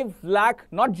 55 lakh,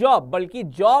 not job, balki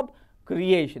job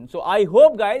creation. So I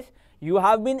hope, guys, you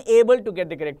have been able to get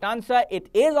the correct answer. It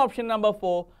is option number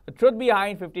 4, the truth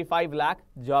behind 55 lakh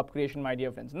job creation, my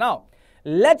dear friends. Now,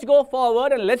 let's go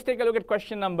forward and let's take a look at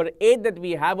question number 8 that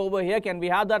we have over here. Can we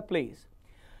have that, please?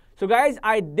 So guys,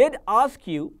 I did ask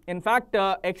you, in fact,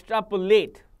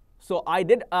 extrapolate. So I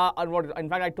did, in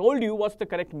fact, I told you what's the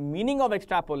correct meaning of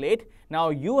extrapolate. Now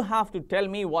you have to tell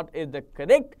me what is the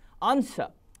correct answer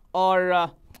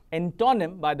or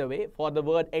antonym, by the way, for the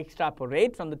word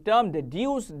extrapolate from the term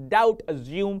deduce, doubt,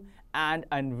 assume, and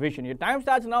envision. Your time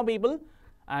starts now, people,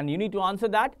 and you need to answer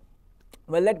that.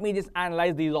 Well, let me just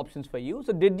analyze these options for you.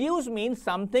 So deduce means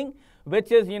something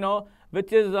which is,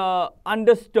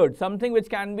 understood, something which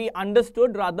can be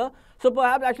understood rather. So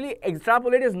perhaps actually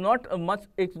extrapolate is not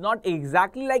it's not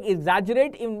exactly like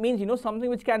exaggerate. It means, something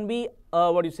which can be,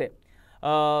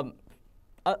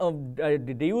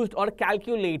 deduced or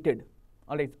calculated.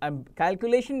 All right,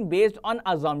 calculation based on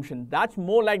assumption. That's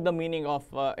more like the meaning of,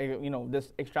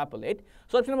 this extrapolate.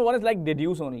 So option number 1 is like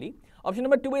deduce only. Option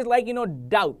number 2 is like,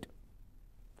 doubt.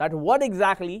 That what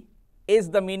exactly is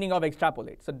the meaning of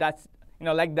extrapolate. So that's,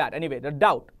 like that. Anyway, the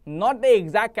doubt. Not the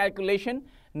exact calculation,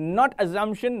 not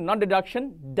assumption, not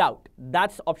deduction, doubt.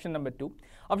 That's option number 2.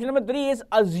 Option number 3 is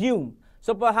assume.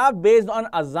 So perhaps based on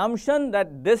assumption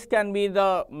that this can be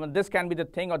the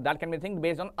thing or that can be the thing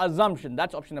based on assumption.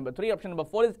 That's option number 3. Option number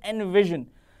 4 is envision.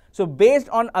 So based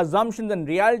on assumptions and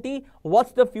reality,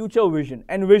 what's the future vision?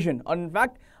 Envision. Or in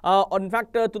fact,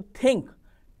 to think,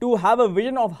 to have a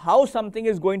vision of how something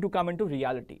is going to come into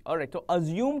reality. All right. So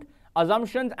assumed,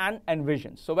 assumptions and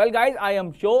envisions. So well guys, I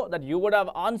am sure that you would have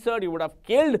answered, you would have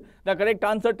killed the correct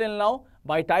answer till now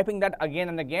by typing that again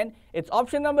and again. It's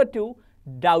option number 2.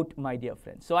 Doubt, my dear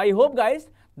friends. So I hope guys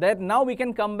that now we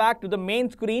can come back to the main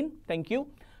screen. Thank you.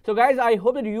 So guys, I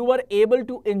hope that you were able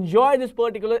to enjoy this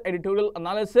particular editorial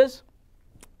analysis.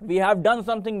 We have done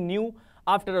something new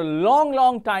after a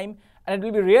long time, and it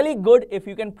will be really good if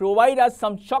you can provide us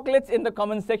some chocolates in the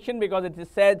comment section, because it is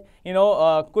said,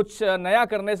 kuch naya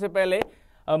karne se pehle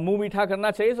muh meetha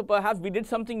karna chahiye. So perhaps we did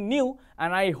something new,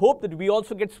 and I hope that we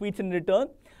also get sweets in return.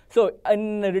 So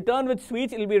in return with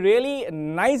sweets, it will be really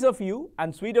nice of you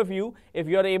and sweet of you if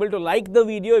you are able to like the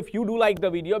video, if you do like the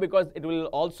video, because it will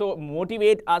also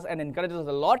motivate us and encourage us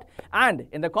a lot. And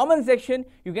in the comment section,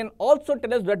 you can also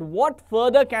tell us that what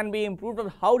further can be improved,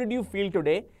 or how did you feel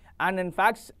today, and in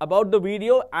fact about the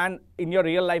video and in your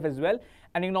real life as well.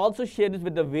 And you can also share this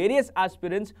with the various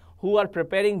aspirants who are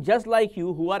preparing just like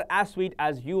you, who are as sweet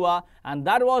as you are. And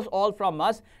that was all from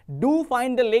us. Do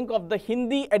find the link of the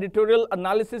Hindi editorial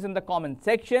analysis in the comment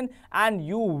section, and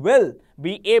you will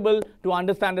be able to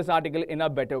understand this article in a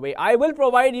better way. I will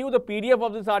provide you the PDF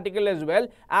of this article as well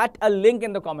at a link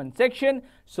in the comment section.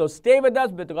 So stay with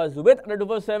us, because with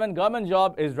Adda247, government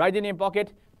job is right in your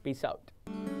pocket. Peace out.